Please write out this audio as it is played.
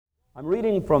I'm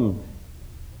reading from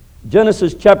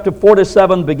Genesis chapter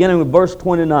 47, beginning with verse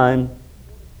 29.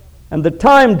 And the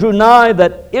time drew nigh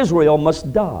that Israel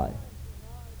must die.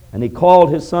 And he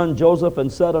called his son Joseph and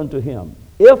said unto him,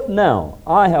 If now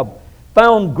I have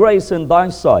found grace in thy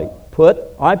sight, put,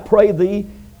 I pray thee,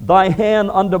 thy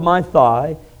hand under my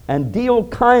thigh, and deal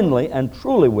kindly and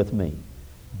truly with me.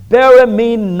 Bury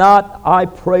me not, I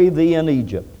pray thee, in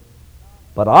Egypt.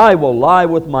 But I will lie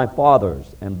with my fathers,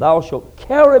 and thou shalt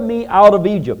carry me out of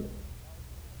Egypt,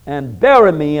 and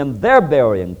bury me in their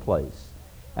burying place.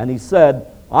 And he said,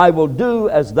 I will do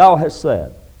as thou hast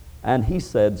said. And he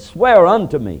said, Swear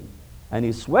unto me. And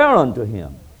he sware unto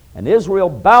him. And Israel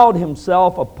bowed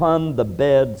himself upon the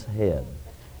bed's head.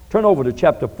 Turn over to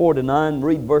chapter 49,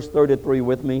 read verse 33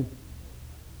 with me.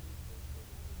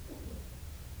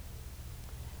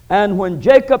 And when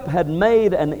Jacob had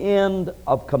made an end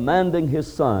of commanding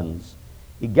his sons,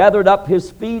 he gathered up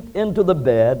his feet into the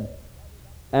bed,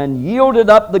 and yielded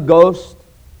up the ghost,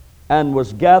 and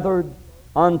was gathered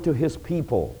unto his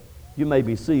people. You may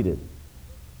be seated.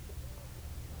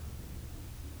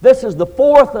 This is the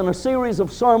fourth in a series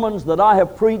of sermons that I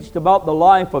have preached about the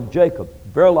life of Jacob.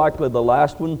 Very likely the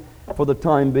last one for the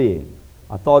time being.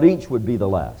 I thought each would be the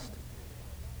last.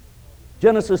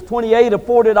 Genesis 28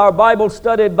 afforded our Bible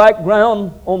study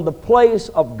background on the place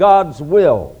of God's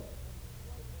will.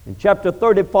 In chapter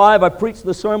 35, I preached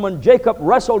the sermon, Jacob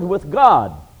Wrestled with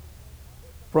God.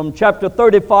 From chapter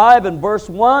 35 and verse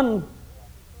 1,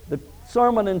 the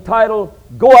sermon entitled,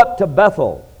 Go Up to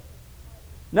Bethel.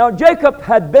 Now Jacob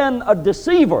had been a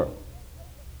deceiver,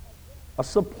 a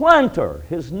supplanter.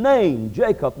 His name,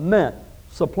 Jacob, meant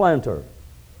supplanter.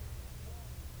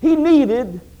 He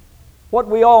needed what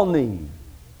we all need,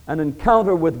 an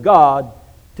encounter with God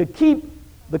to keep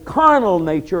the carnal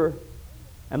nature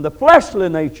and the fleshly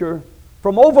nature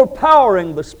from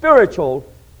overpowering the spiritual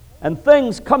and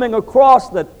things coming across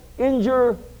that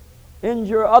injure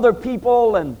other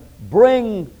people and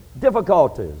bring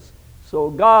difficulties. So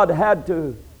God had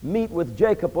to meet with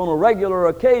Jacob on a regular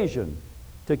occasion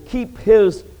to keep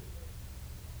his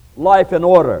life in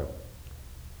order.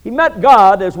 He met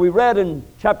God, as we read in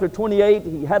chapter 28.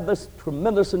 He had this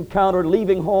tremendous encounter,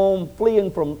 leaving home, fleeing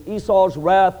from Esau's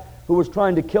wrath, who was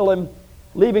trying to kill him,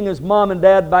 leaving his mom and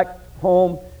dad back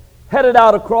home, headed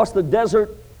out across the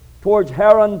desert towards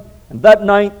Haran. And that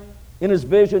night, in his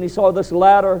vision, he saw this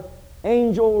ladder,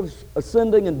 angels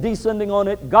ascending and descending on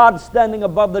it, God standing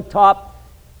above the top.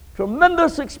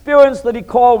 Tremendous experience that he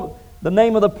called the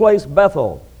name of the place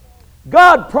Bethel.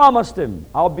 God promised him,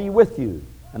 I'll be with you,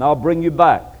 and I'll bring you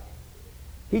back.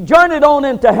 He journeyed on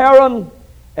into Haran,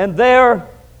 and there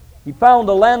he found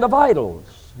a land of idols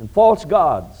and false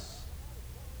gods.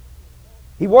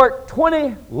 He worked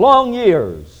 20 long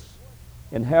years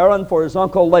in Haran for his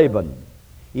uncle Laban.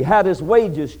 He had his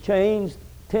wages changed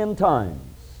 10 times.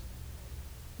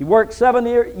 He worked 7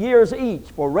 years each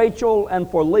for Rachel and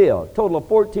for Leah, a total of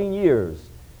 14 years,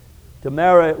 to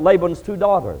marry Laban's 2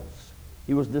 daughters.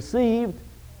 He was deceived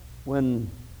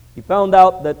when he found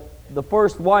out that the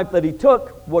first wife that he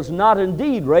took was not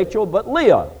indeed Rachel, but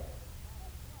Leah.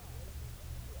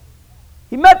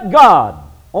 He met God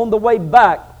on the way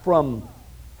back from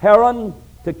Haran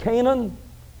to Canaan,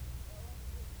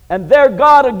 and there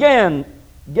God again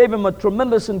gave him a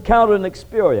tremendous encounter and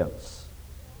experience.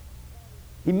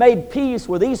 He made peace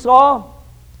with Esau,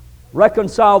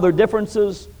 reconciled their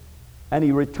differences, and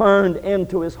he returned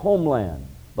into his homeland,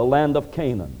 the land of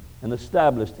Canaan, and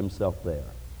established himself there.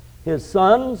 His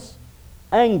sons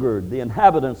angered the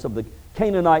inhabitants of the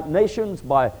Canaanite nations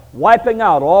by wiping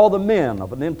out all the men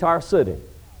of an entire city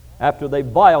after they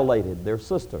violated their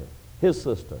sister, his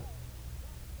sister.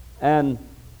 And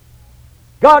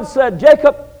God said,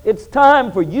 Jacob, it's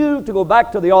time for you to go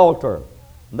back to the altar.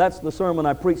 And that's the sermon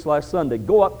I preached last Sunday.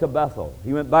 Go up to Bethel.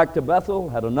 He went back to Bethel,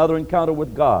 had another encounter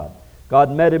with God.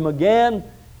 God met him again.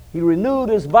 He renewed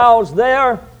his vows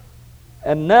there.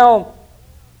 And now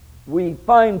we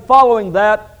find following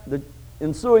that, the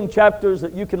ensuing chapters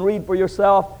that you can read for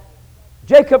yourself,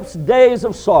 Jacob's days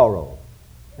of sorrow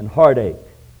and heartache.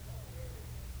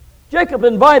 Jacob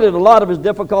invited a lot of his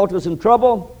difficulties and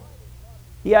trouble.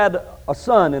 He had a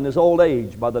son in his old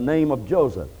age by the name of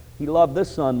Joseph. He loved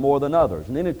this son more than others.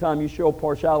 And anytime you show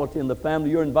partiality in the family,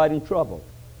 you're inviting trouble.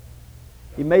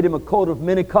 He made him a coat of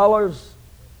many colors.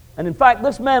 And in fact,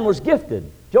 this man was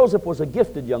gifted. Joseph was a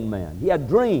gifted young man. He had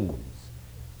dreams.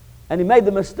 And he made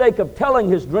the mistake of telling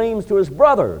his dreams to his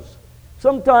brothers.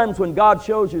 Sometimes when God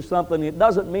shows you something, it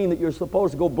doesn't mean that you're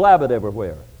supposed to go blab it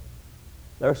everywhere.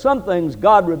 There are some things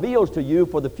God reveals to you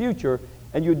for the future,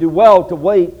 and you do well to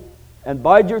wait And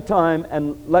bide your time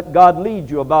and let God lead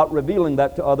you about revealing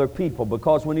that to other people,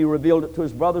 because when he revealed it to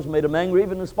his brothers, made him angry,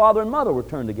 even his father and mother were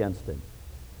turned against him.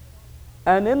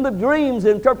 And in the dreams,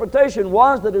 the interpretation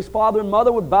was that his father and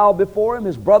mother would bow before him,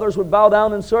 his brothers would bow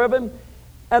down and serve him,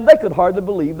 and they could hardly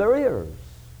believe their ears.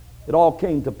 It all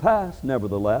came to pass,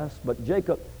 nevertheless, but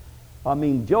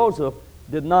Joseph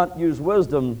did not use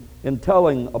wisdom in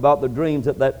telling about the dreams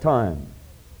at that time.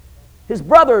 His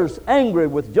brothers, angry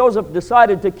with Joseph,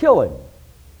 decided to kill him.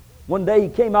 One day he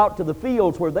came out to the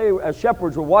fields where they, as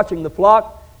shepherds, were watching the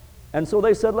flock, and so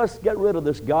they said, let's get rid of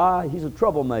this guy. He's a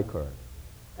troublemaker.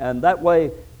 And that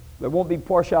way, there won't be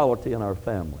partiality in our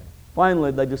family.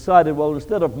 Finally, they decided, well,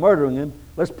 instead of murdering him,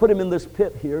 let's put him in this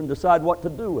pit here and decide what to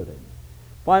do with him.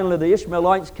 Finally, the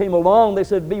Ishmaelites came along. They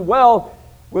said, be well,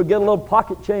 we'll get a little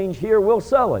pocket change here. We'll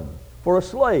sell him for a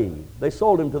slave. They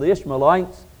sold him to the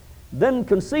Ishmaelites, then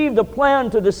conceived a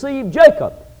plan to deceive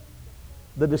Jacob.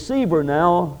 The deceiver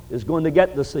now is going to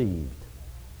get deceived.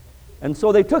 And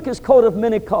so they took his coat of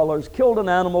many colors, killed an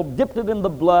animal, dipped it in the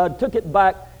blood, took it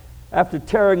back after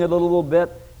tearing it a little bit,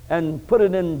 and put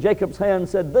it in Jacob's hand and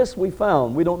said, this we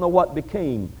found. We don't know what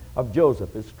became of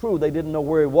Joseph. It's true they didn't know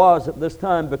where he was at this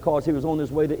time because he was on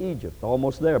his way to Egypt,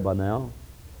 almost there by now.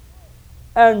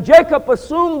 And Jacob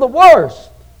assumed the worst.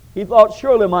 He thought,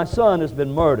 surely my son has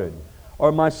been murdered,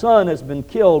 or my son has been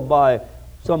killed by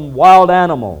some wild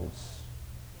animals.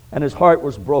 And his heart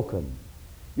was broken.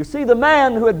 You see, the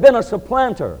man who had been a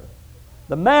supplanter,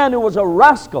 the man who was a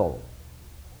rascal,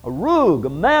 a rogue, a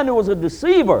man who was a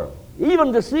deceiver,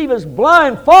 even deceived his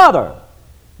blind father,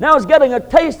 now is getting a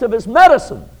taste of his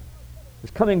medicine.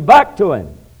 It's coming back to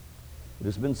him. It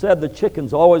has been said the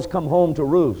chickens always come home to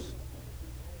roost.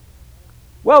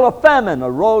 Well, a famine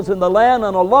arose in the land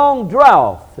and a long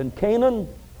drought in Canaan,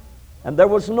 and there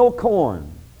was no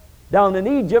corn. Down in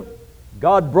Egypt,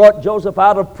 God brought Joseph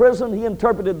out of prison. He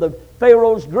interpreted the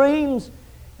Pharaoh's dreams,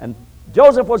 and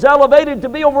Joseph was elevated to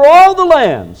be over all the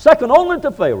land, second only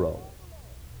to Pharaoh.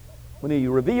 When he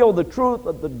revealed the truth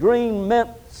that the dream meant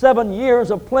 7 years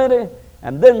of plenty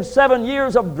and then 7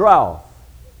 years of drought.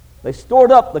 They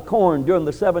stored up the corn during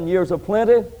the 7 years of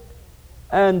plenty,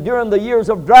 and during the years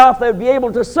of drought they would be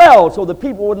able to sell so the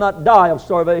people would not die of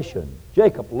starvation.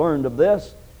 Jacob learned of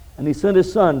this, and he sent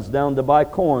his sons down to buy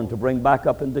corn to bring back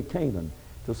up into Canaan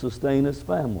to sustain his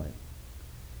family.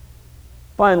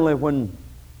 Finally, when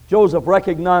Joseph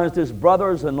recognized his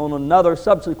brothers and on another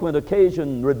subsequent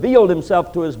occasion revealed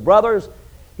himself to his brothers,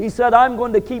 he said, I'm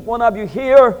going to keep one of you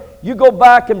here. You go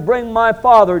back and bring my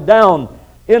father down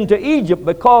into Egypt,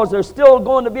 because there's still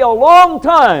going to be a long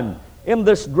time in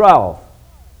this drought.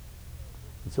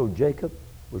 And so Jacob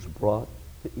was brought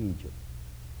to Egypt.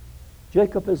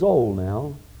 Jacob is old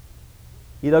now.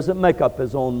 He doesn't make up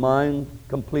his own mind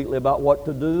completely about what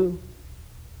to do.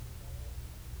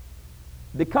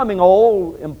 Becoming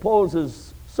old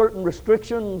imposes certain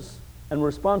restrictions and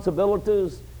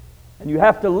responsibilities, and you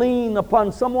have to lean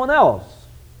upon someone else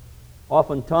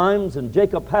oftentimes, and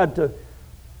Jacob had to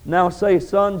now say,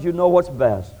 sons, you know what's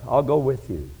best. I'll go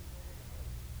with you.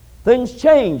 Things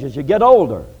change as you get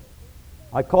older.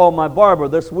 I called my barber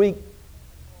this week,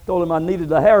 told him I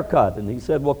needed a haircut, and he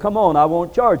said, well, come on, I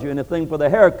won't charge you anything for the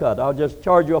haircut. I'll just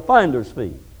charge you a finder's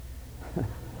fee.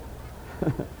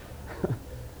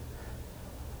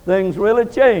 Things really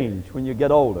change when you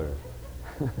get older.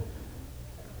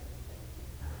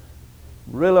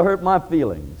 Really hurt my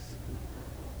feelings.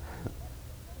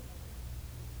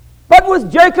 But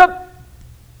with Jacob,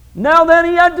 now then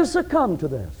he had to succumb to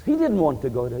this. He didn't want to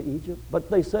go to Egypt, but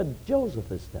they said,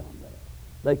 Joseph is down there.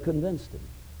 They convinced him.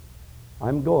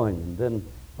 I'm going, and then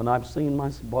when I've seen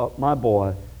my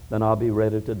boy, then I'll be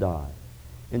ready to die.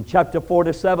 In chapter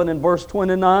 47 and verse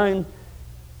 29,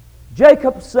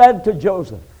 Jacob said to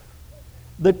Joseph,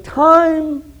 the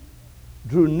time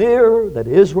drew near that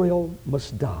Israel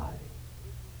must die.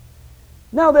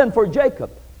 Now then, for Jacob,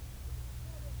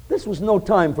 this was no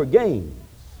time for games.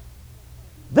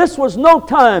 This was no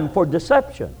time for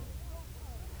deception.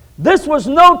 This was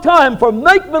no time for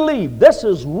make-believe. This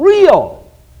is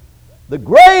real. The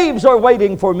graves are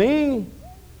waiting for me.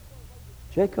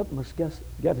 Jacob must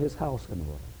get his house in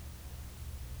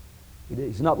order.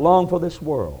 He's not long for this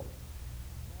world.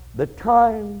 The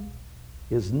time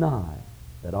is nigh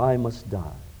that I must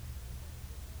die.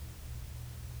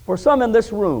 For some in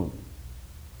this room,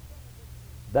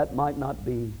 that might not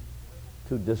be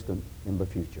too distant in the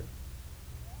future.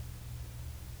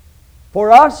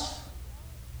 For us,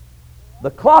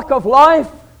 the clock of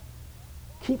life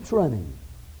keeps running.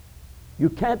 You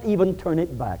can't even turn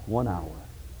it back 1 hour.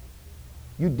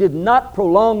 You did not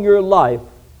prolong your life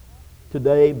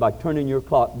today by turning your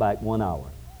clock back 1 hour.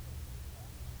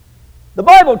 The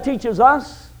Bible teaches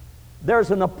us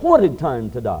there's an appointed time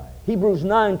to die. Hebrews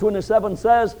 9:27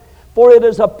 says, "For it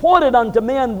is appointed unto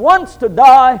men once to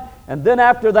die, and then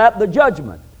after that the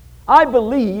judgment." I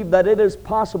believe that it is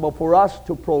possible for us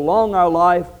to prolong our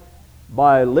life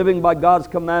by living by God's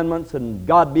commandments and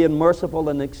God being merciful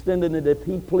and extending it if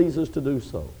He pleases to do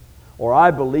so. Or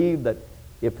I believe that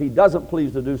if He doesn't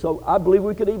please to do so, I believe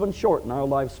we could even shorten our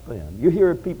lifespan. You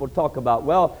hear people talk about,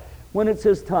 well, when it's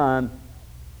His time,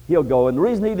 He'll go. And the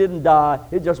reason He didn't die,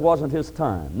 it just wasn't His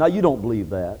time. Now, you don't believe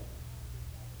that.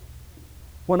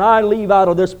 When I leave out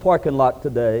of this parking lot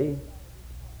today,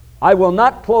 I will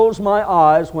not close my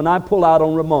eyes when I pull out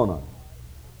on Ramona.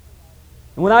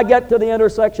 And when I get to the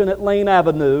intersection at Lane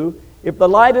Avenue, if the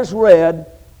light is red,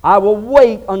 I will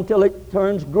wait until it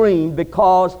turns green,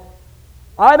 because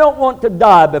I don't want to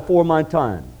die before my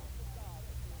time.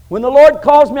 When the Lord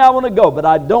calls me, I want to go, but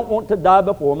I don't want to die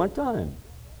before my time.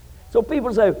 So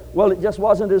people say, well, it just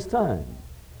wasn't His time.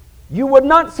 You would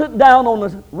not sit down on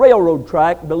a railroad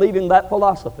track believing that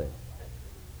philosophy,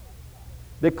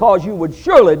 because you would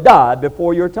surely die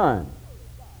before your time.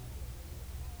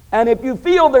 And if you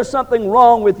feel there's something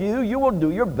wrong with you, you will do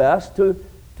your best to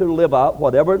live out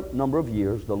whatever number of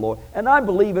years the Lord. And I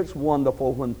believe it's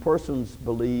wonderful when persons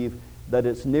believe that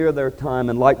it's near their time,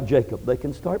 and like Jacob, they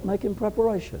can start making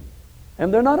preparation.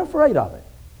 And they're not afraid of it.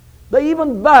 They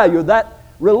even value that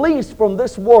release from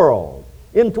this world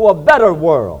into a better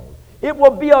world. It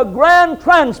will be a grand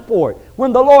transport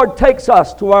when the Lord takes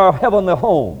us to our heavenly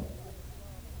home.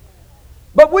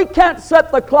 But we can't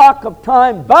set the clock of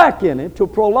time back in it to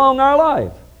prolong our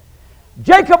life.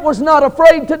 Jacob was not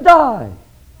afraid to die.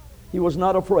 He was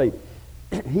not afraid.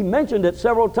 He mentioned it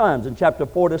several times in chapter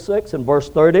 46 and verse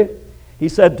 30. He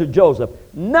said to Joseph,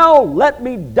 "Now let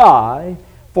me die,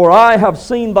 for I have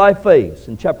seen thy face."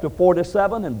 In chapter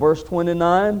 47 and verse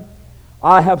 29,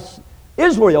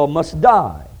 Israel must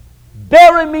die.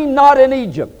 "Bury me not in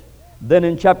Egypt." Then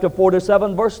in chapter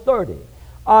 47 verse 30,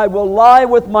 "I will lie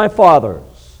with my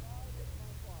fathers.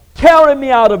 Carry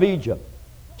me out of Egypt."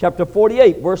 Chapter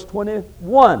 48 verse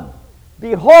 21,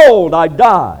 "Behold, I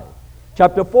die."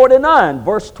 Chapter 49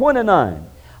 verse 29,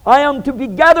 "I am to be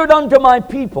gathered unto my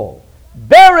people.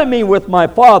 Bury me with my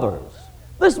fathers."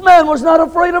 This man was not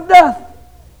afraid of death.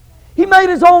 He made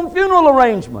his own funeral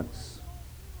arrangements.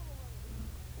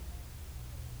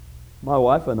 My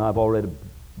wife and I have already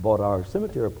bought our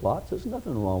cemetery plots. There's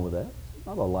nothing wrong with that. It's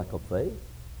not a lack of faith.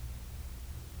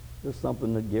 There's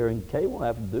something that Gary and Kay will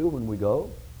have to do when we go.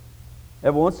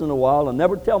 Every once in a while, I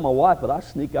never tell my wife, but I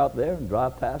sneak out there and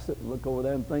drive past it and look over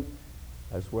there and think,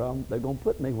 that's where they're going to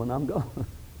put me when I'm gone.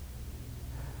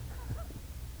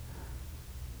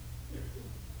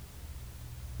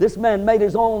 This man made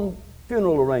his own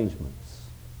funeral arrangements.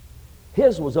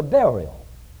 His was a burial.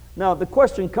 Now, the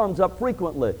question comes up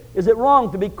frequently, is it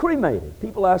wrong to be cremated?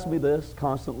 People ask me this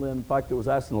constantly. In fact, it was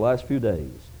asked in the last few days.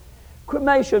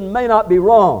 Cremation may not be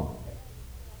wrong,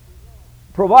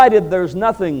 provided there's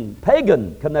nothing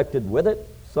pagan connected with it.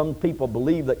 Some people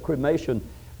believe that cremation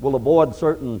will avoid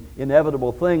certain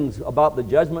inevitable things about the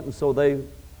judgment, and so they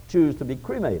choose to be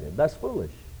cremated. That's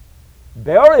foolish.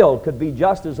 Burial could be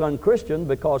just as unchristian,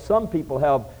 because some people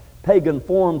have pagan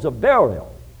forms of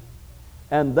burial,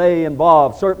 and they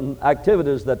involve certain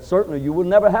activities that certainly you will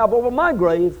never have over my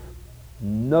grave.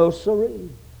 No siree.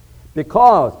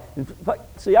 Because, in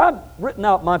fact, see, I've written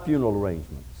out my funeral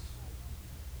arrangements.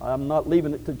 I'm not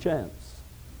leaving it to chance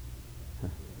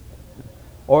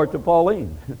or to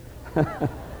Pauline.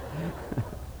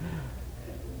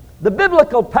 The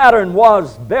biblical pattern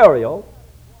was burial.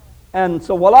 And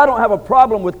so while I don't have a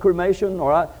problem with cremation,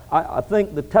 or I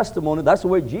think the testimony, that's the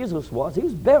way Jesus was. He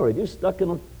was buried. He was stuck in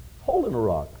a hole in a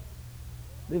rock.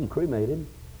 They didn't cremate him.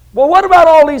 Well, what about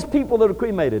all these people that are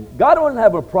cremated? God doesn't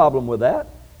have a problem with that.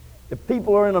 If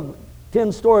people are in a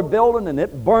 10-story building and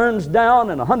it burns down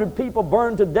and 100 people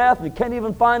burn to death and you can't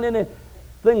even find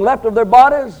anything left of their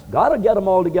bodies, God will get them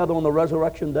all together on the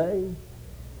resurrection day.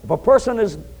 If a person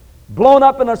is blown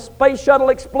up in a space shuttle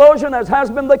explosion, as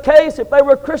has been the case, if they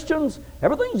were Christians,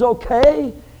 everything's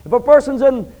okay. If a person's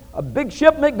in a big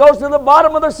ship and it goes to the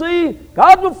bottom of the sea,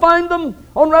 God will find them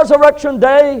on resurrection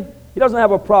day. He doesn't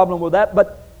have a problem with that.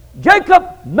 But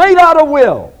Jacob made out a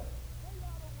will.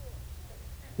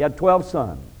 He had 12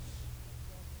 sons.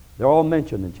 They're all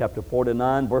mentioned in chapter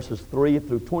 49, verses 3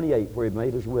 through 28, where he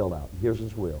made his will out. Here's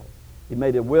his will. He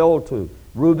made a will to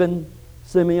Reuben,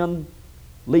 Simeon,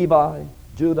 Levi,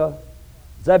 Judah,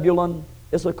 Zebulun,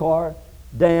 Issachar,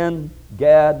 Dan,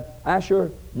 Gad,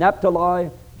 Asher, Naphtali,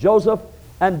 Joseph,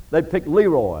 and they picked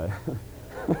Leroy.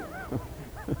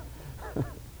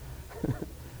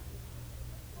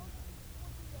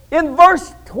 In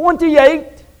verse 28,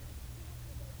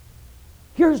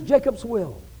 here's Jacob's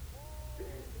will.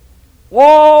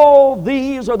 All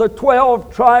these are the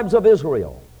 12 tribes of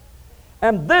Israel.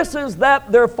 And this is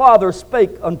that their father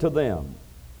spake unto them,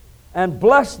 and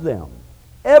blessed them.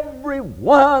 Every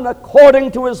one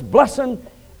according to his blessing,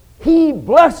 he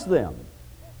blessed them.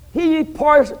 He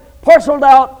parceled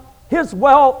out his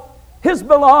wealth, his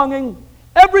belonging,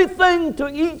 everything to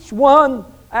each one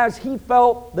as he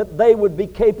felt that they would be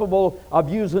capable of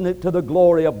using it to the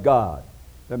glory of God.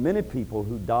 There are many people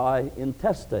who die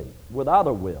intestate, without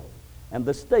a will, and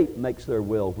the state makes their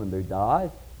will when they die.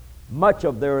 Much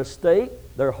of their estate,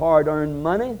 their hard-earned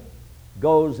money,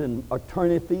 goes in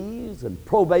attorney fees and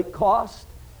probate costs,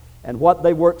 and what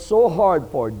they worked so hard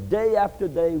for day after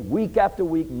day, week after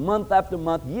week, month after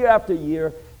month, year after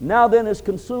year, now then is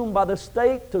consumed by the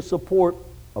state to support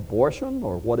abortion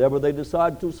or whatever they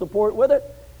decide to support with it.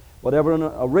 Whatever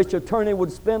a rich attorney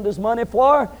would spend his money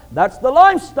for, that's the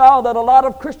lifestyle that a lot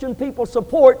of Christian people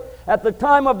support at the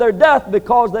time of their death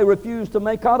because they refuse to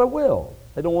make out a will.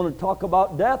 They don't want to talk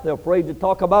about death. They're afraid to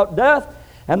talk about death,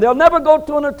 and they'll never go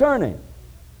to an attorney.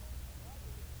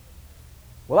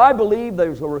 Well, I believe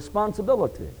there's a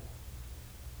responsibility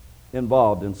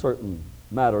involved in certain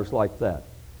matters like that.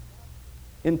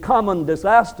 In common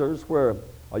disasters where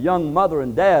a young mother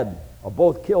and dad are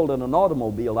both killed in an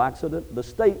automobile accident, the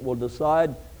state will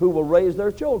decide who will raise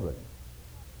their children.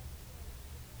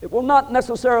 It will not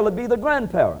necessarily be the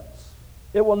grandparents.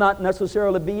 It will not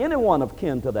necessarily be anyone of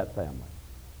kin to that family.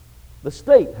 The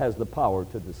state has the power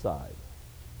to decide.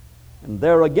 And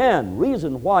there again,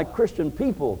 reason why Christian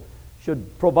people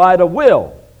should provide a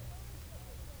will.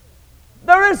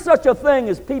 There is such a thing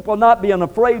as people not being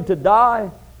afraid to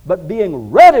die, but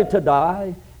being ready to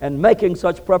die and making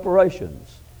such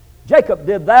preparations. Jacob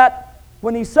did that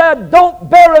when he said, "Don't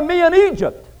bury me in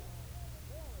Egypt.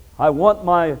 I want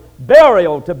my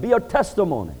burial to be a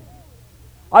testimony.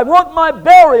 I want my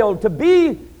burial to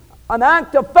be an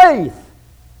act of faith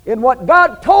in what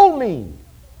God told me,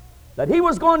 that He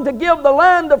was going to give the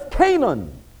land of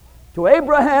Canaan to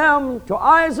Abraham, to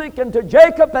Isaac, and to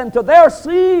Jacob, and to their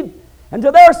seed, and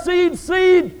to their seed's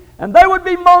seed, and they would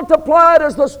be multiplied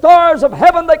as the stars of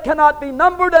heaven that cannot be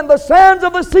numbered, and the sands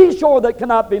of the seashore that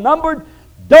cannot be numbered.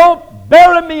 Don't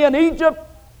bury me in Egypt,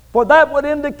 for that would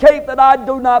indicate that I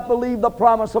do not believe the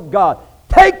promise of God.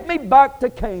 Take me back to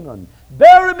Canaan.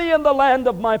 Bury me in the land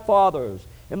of my fathers,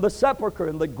 in the sepulchre,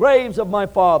 in the graves of my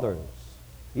fathers."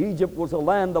 Egypt was a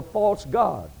land of false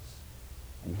gods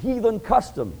and heathen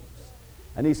customs.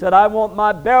 And he said, "I want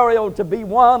my burial to be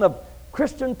one of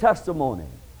Christian testimony.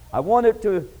 I want it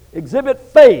to exhibit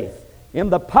faith in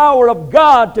the power of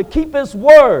God to keep His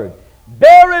word.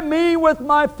 Bury me with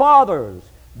my fathers.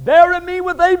 Bury me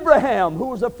with Abraham, who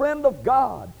was a friend of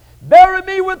God. Bury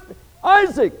me with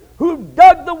Isaac, who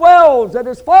dug the wells that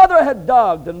his father had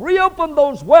dug and reopened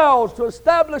those wells to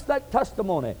establish that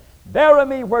testimony. Bury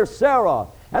me where Sarah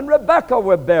and Rebekah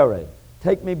were buried.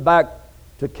 Take me back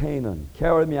to Canaan.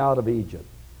 Carry me out of Egypt."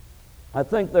 I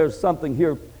think there's something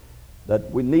here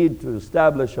that we need to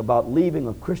establish about leaving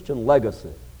a Christian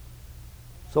legacy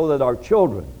so that our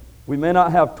children, we may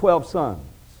not have 12 sons,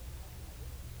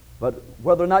 but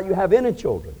whether or not you have any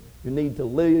children, you need to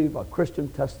leave a Christian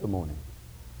testimony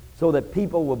so that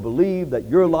people will believe that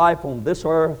your life on this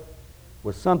earth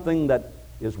was something that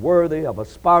is worthy of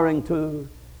aspiring to,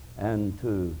 and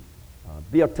to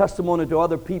be a testimony to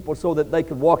other people so that they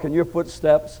could walk in your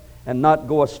footsteps and not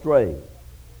go astray.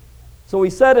 So he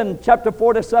said in chapter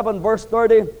 47, verse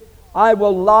 30, "I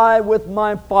will lie with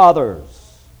my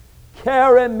fathers.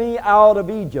 Carry me out of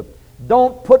Egypt.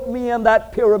 Don't put me in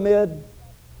that pyramid.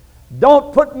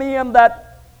 Don't put me in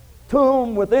that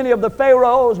tomb with any of the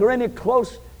pharaohs or any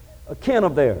close kin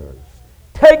of theirs.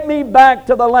 Take me back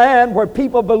to the land where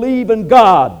people believe in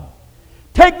God.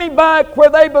 Take me back where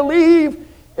they believe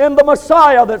in the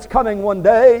Messiah that's coming one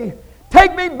day.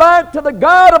 Take me back to the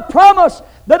God of promise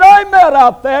that I met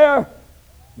out there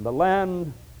in the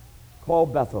land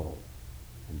called Bethel."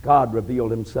 And God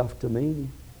revealed Himself to me.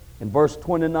 In verse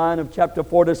 29 of chapter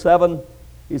 47,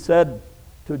 He said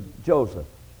to Joseph,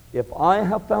 "If I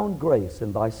have found grace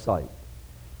in thy sight,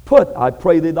 put, I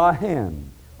pray thee, thy hand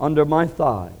under my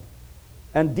thigh,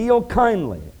 and deal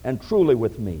kindly and truly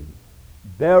with me.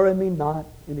 Bury me not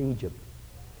in Egypt."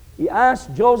 He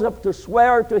asked Joseph to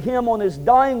swear to him on his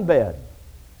dying bed,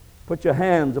 "Put your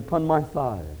hands upon my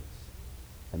thighs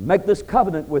and make this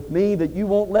covenant with me that you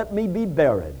won't let me be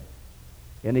buried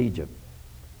in Egypt."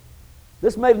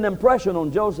 This made an impression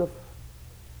on Joseph.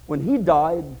 When he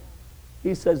died,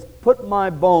 he says, "Put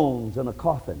my bones in a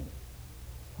coffin.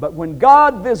 But when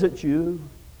God visits you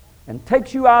and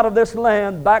takes you out of this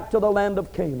land back to the land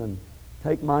of Canaan,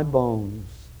 take my bones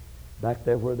back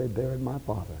there where they buried my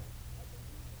father.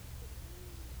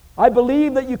 I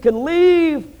believe that you can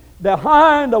leave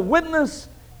behind a witness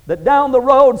that down the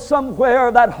road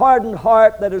somewhere, that hardened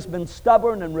heart that has been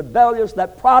stubborn and rebellious,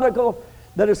 that prodigal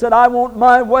that has said, I want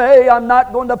my way, I'm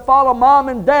not going to follow mom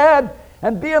and dad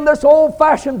and be in this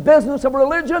old-fashioned business of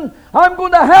religion. I'm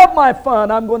going to have my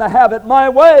fun. I'm going to have it my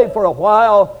way for a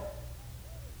while.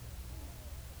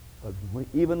 But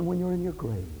even when you're in your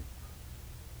grave,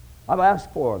 I've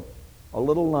asked for a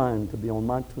little line to be on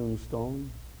my tombstone.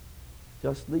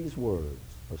 Just these words,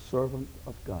 a servant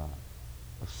of God.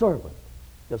 A servant.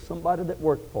 Just somebody that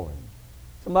worked for Him.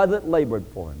 Somebody that labored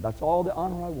for Him. That's all the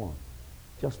honor I want.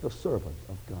 Just a servant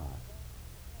of God.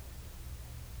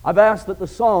 I've asked that the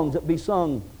songs that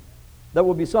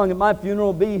will be sung at my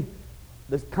funeral be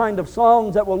the kind of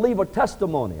songs that will leave a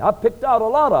testimony. I've picked out a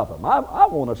lot of them. I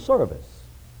want a service.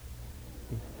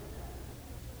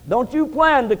 Don't you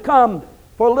plan to come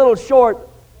for a little short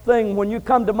thing when you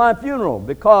come to my funeral,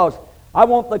 because I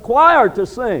want the choir to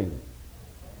sing.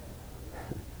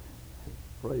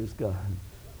 Praise God.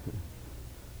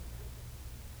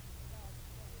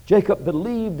 Jacob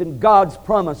believed in God's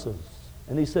promises.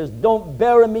 And he says, don't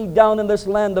bury me down in this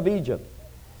land of Egypt.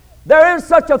 There is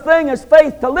such a thing as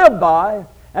faith to live by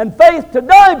and faith to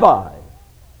die by.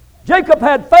 Jacob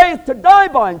had faith to die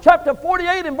by. In chapter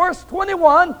 48 and verse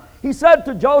 21, he said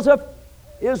to Joseph,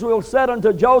 Israel said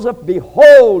unto Joseph,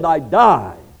 behold, I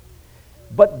die.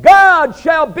 But God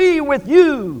shall be with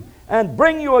you and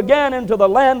bring you again into the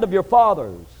land of your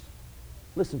fathers.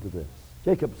 Listen to this.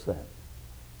 Jacob said,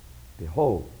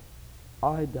 behold,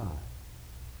 I die.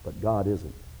 But God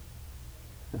isn't.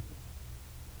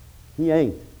 He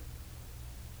ain't.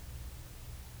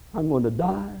 I'm going to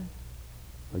die,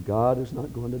 but God is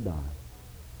not going to die.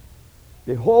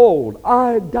 Behold,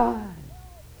 I die,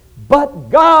 but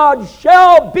God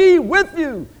shall be with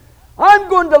you. I'm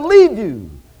going to leave you.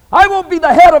 I won't be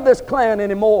the head of this clan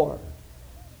anymore.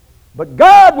 But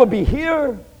God will be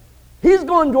here. He's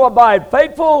going to abide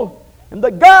faithful. And the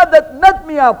God that met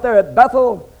me out there at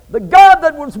Bethel, the God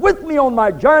that was with me on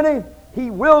my journey, He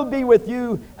will be with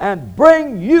you and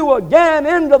bring you again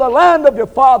into the land of your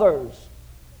fathers.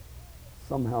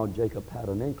 Somehow Jacob had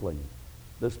an inkling.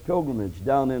 This pilgrimage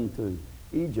down into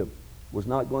Egypt was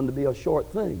not going to be a short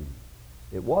thing.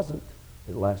 It wasn't.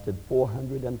 It lasted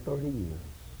 430 years.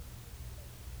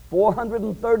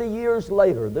 430 years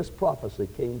later, this prophecy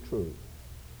came true.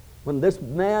 When this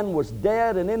man was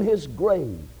dead and in his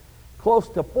grave, close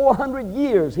to 400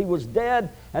 years he was dead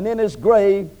and in his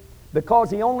grave,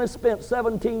 because he only spent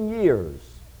 17 years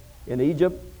in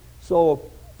Egypt. So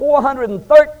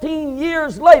 413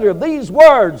 years later, these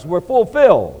words were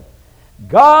fulfilled.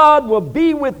 God will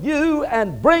be with you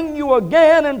and bring you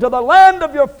again into the land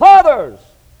of your fathers.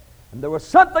 And there was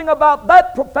something about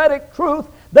that prophetic truth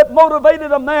that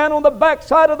motivated a man on the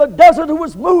backside of the desert who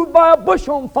was moved by a bush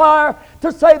on fire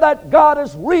to say that God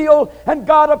is real, and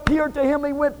God appeared to him.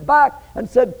 He went back and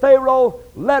said, Pharaoh,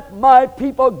 let my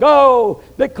people go,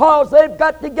 because they've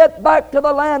got to get back to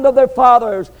the land of their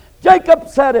fathers. Jacob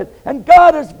said it, and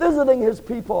God is visiting His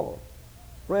people.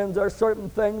 Friends, there are certain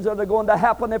things that are going to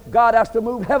happen if God has to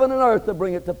move heaven and earth to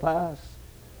bring it to pass.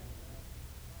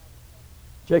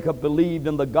 Jacob believed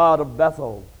in the God of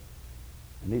Bethel.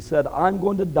 And he said, I'm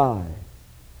going to die,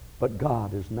 but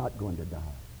God is not going to die.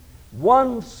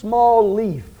 One small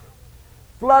leaf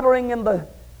fluttering in the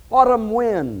autumn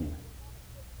wind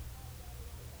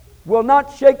will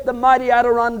not shake the mighty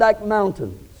Adirondack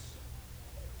mountains.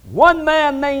 One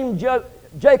man named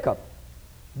Jacob,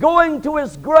 going to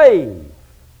his grave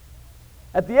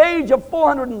at the age of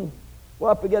 400,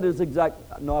 I forget his exact,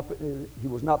 no, he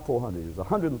was not 400, he was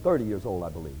 130 years old, I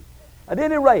believe. At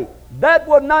any rate, that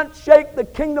will not shake the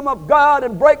kingdom of God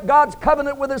and break God's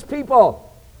covenant with His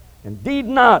people. Indeed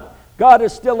not. God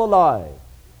is still alive.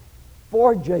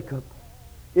 For Jacob,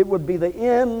 it would be the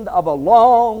end of a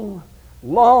long,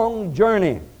 long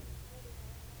journey.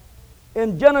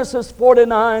 In Genesis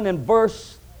 49 and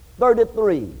verse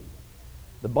 33,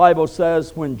 the Bible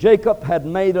says, when Jacob had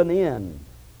made an end,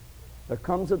 there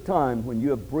comes a time when you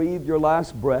have breathed your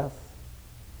last breath,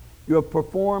 you have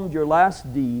performed your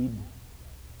last deed,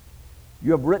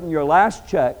 you have written your last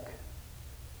check,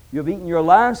 you have eaten your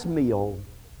last meal,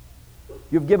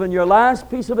 you've given your last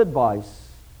piece of advice,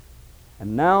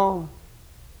 and now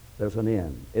there's an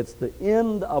end. It's the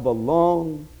end of a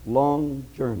long, long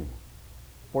journey.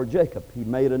 For Jacob, he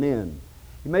made an end.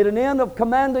 He made an end of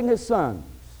commanding his sons.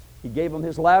 He gave them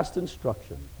his last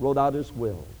instruction, wrote out his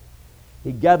will.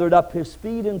 He gathered up his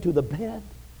feet into the bed.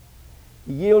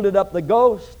 He yielded up the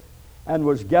ghost. and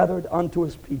was gathered unto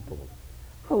his people.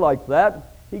 I like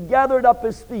that. He gathered up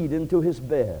his feet into his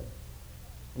bed.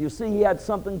 You see, he had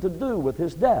something to do with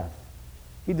his death.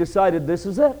 He decided, this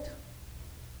is it.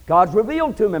 God's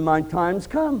revealed to him, my time's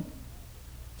come.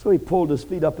 So he pulled his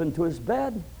feet up into his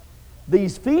bed.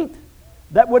 These feet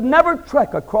that would never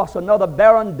trek across another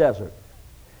barren desert,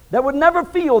 that would never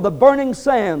feel the burning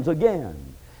sands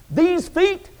again. These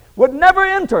feet would never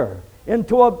enter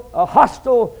into a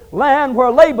hostile land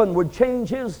where Laban would change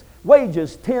his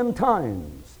wages 10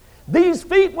 times. These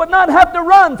feet would not have to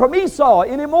run from Esau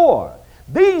anymore.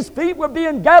 These feet were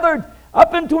being gathered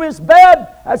up into his bed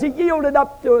as he yielded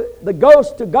up to the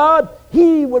ghost to God.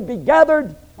 He would be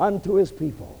gathered unto his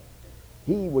people.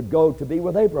 He would go to be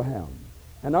with Abraham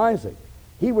and Isaac.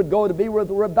 He would go to be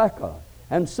with Rebekah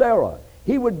and Sarah.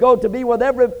 He would go to be with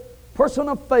every person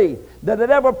of faith that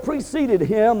had ever preceded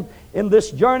him in this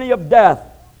journey of death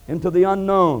into the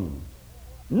unknown.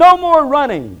 No more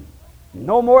running,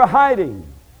 no more hiding,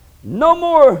 no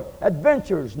more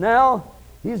adventures. Now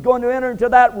he's going to enter into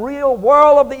that real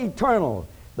world of the eternal.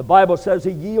 The Bible says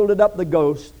he yielded up the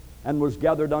ghost and was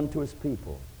gathered unto his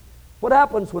people. What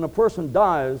happens when a person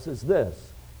dies is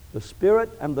this: the spirit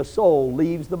and the soul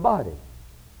leaves the body.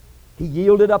 He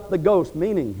yielded up the ghost,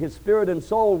 meaning his spirit and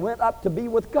soul went up to be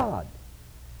with God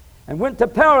and went to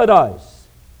paradise.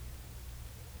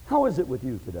 How is it with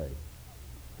you today?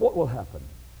 What will happen?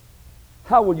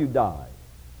 How will you die?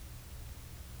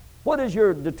 What is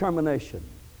your determination?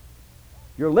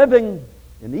 You're living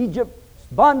in Egypt's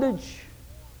bondage.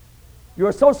 You're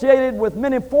associated with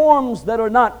many forms that are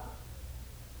not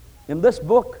in this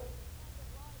book.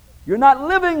 You're not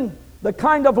living the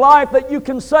kind of life that you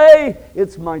can say,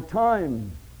 it's my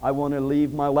time. I want to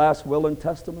leave my last will and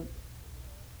testament.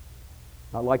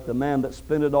 Not like the man that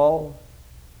spent it all.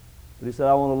 But he said,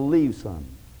 I want to leave some.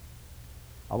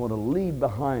 I want to leave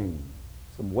behind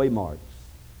some waymarks,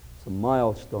 some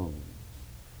milestones,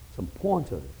 some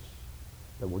pointers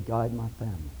that will guide my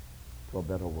family to a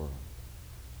better world.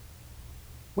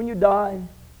 When you die,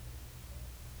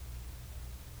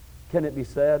 can it be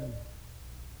said,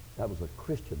 that was a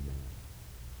Christian man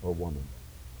or woman?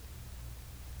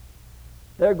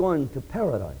 They're going to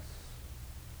paradise.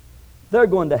 They're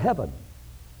going to heaven.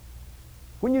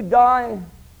 When you die,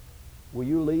 will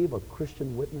you leave a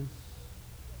Christian witness?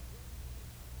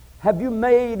 Have you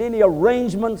made any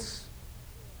arrangements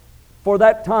for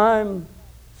that time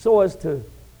so as to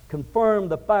confirm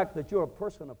the fact that you're a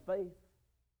person of faith?